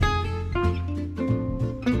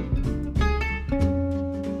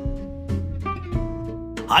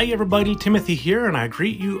Hi everybody, Timothy here, and I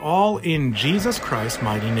greet you all in Jesus Christ's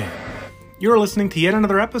mighty name. You're listening to yet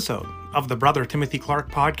another episode of the Brother Timothy Clark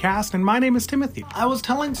podcast, and my name is Timothy. I was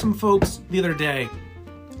telling some folks the other day,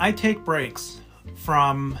 I take breaks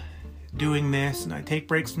from doing this, and I take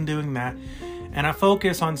breaks from doing that, and I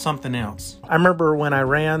focus on something else. I remember when I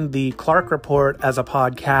ran the Clark Report as a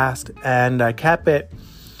podcast, and I kept it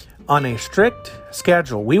on a strict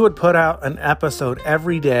schedule. We would put out an episode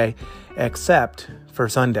every day except for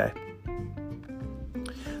Sunday.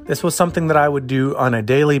 This was something that I would do on a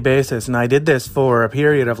daily basis, and I did this for a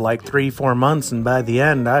period of like 3-4 months, and by the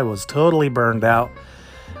end I was totally burned out.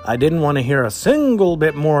 I didn't want to hear a single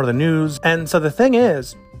bit more of the news. And so the thing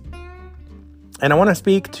is, and I want to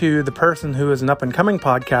speak to the person who is an up-and-coming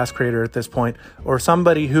podcast creator at this point, or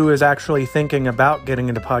somebody who is actually thinking about getting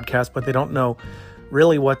into podcasts, but they don't know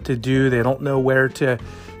really what to do. They don't know where to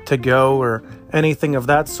go or anything of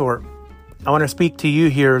that sort. I want to speak to you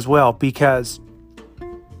here as well, because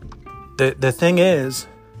the thing is,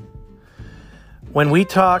 when we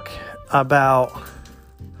talk about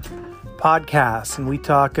podcasts and we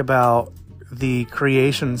talk about the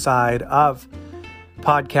creation side of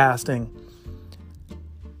podcasting,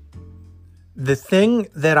 the thing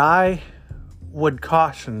that I would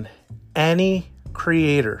caution any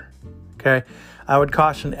creator, okay? I would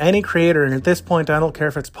caution any creator, and at this point, I don't care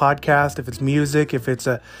if it's podcast, if it's music, if it's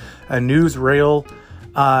a newsreel,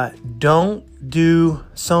 don't do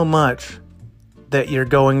so much that you're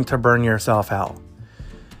going to burn yourself out.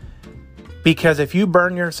 Because if you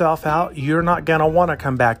burn yourself out, you're not going to want to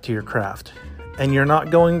come back to your craft, and you're not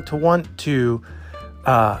going to want to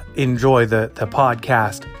enjoy the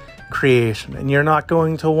podcast creation, and you're not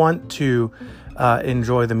going to want to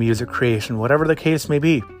enjoy the music creation, whatever the case may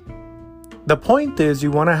be. The point is, you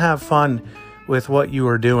want to have fun with what you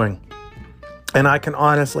are doing. And I can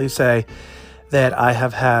honestly say that I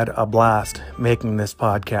have had a blast making this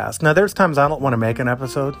podcast. Now, there's times I don't want to make an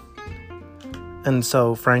episode. And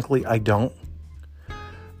so, frankly, I don't.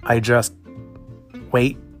 I just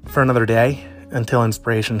wait for another day until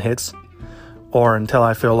inspiration hits, or until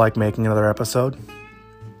I feel like making another episode.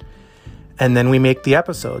 And then we make the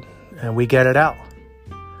episode and we get it out.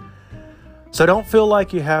 So don't feel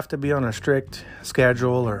like you have to be on a strict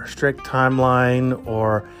schedule or a strict timeline,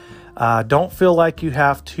 or don't feel like you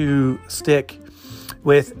have to stick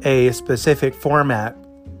with a specific format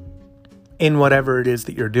in whatever it is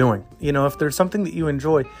that you're doing. You know, if there's something that you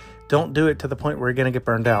enjoy, don't do it to the point where you're going to get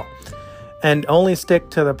burned out. And only stick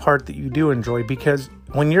to the part that you do enjoy, because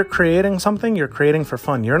when you're creating something, you're creating for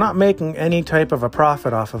fun. You're not making any type of a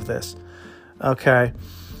profit off of this. Okay?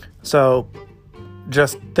 So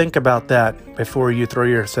just think about that before you throw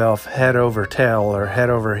yourself head over tail or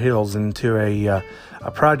head over heels into a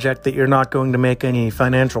project that you're not going to make any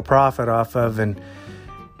financial profit off of, and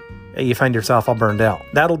you find yourself all burned out.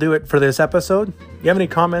 That'll do it for this episode. You have any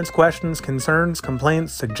comments, questions, concerns,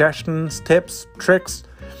 complaints, suggestions, tips, tricks?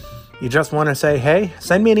 You just want to say, hey,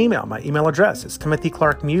 send me an email. My email address is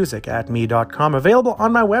timothyclarkmusic@me.com. Available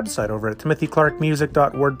on my website over at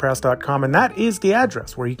timothyclarkmusic.wordpress.com. And that is the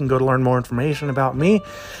address where you can go to learn more information about me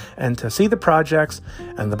and to see the projects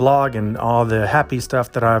and the blog and all the happy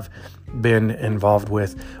stuff that I've been involved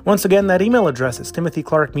with. Once again, that email address is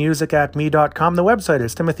timothyclarkmusic@me.com. The website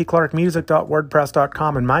is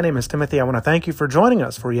timothyclarkmusic.wordpress.com. And my name is Timothy. I want to thank you for joining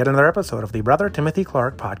us for yet another episode of the Brother Timothy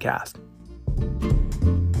Clark podcast.